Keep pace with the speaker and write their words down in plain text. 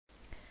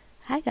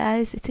Hi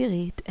guys, it's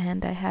Irit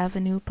and I have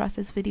a new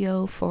process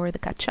video for the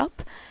cut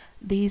shop.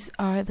 These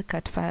are the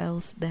cut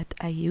files that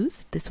I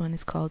use. This one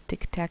is called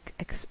Tic Tac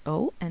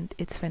XO and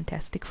it's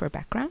fantastic for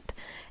background.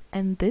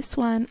 And this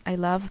one I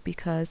love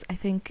because I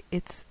think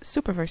it's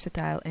super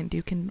versatile and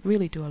you can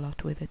really do a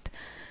lot with it.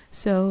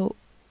 So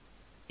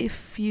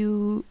if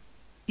you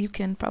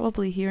can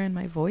probably hear in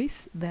my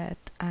voice that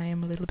I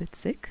am a little bit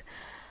sick.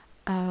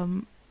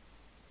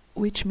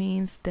 Which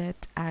means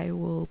that I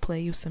will play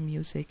you some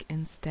music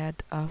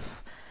instead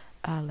of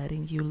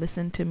letting you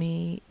listen to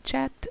me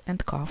chat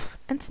and cough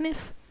and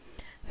sniff.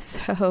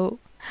 So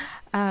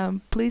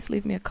please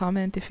leave me a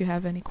comment if you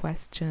have any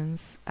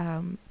questions.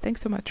 Thanks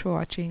so much for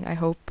watching. I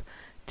hope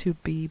to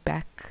be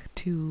back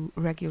to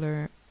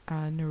regular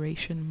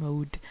narration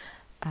mode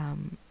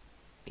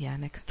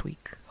next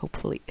week,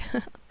 hopefully.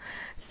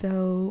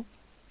 So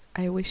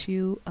I wish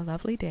you a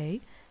lovely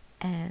day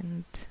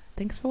and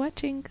thanks for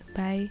watching.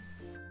 Bye.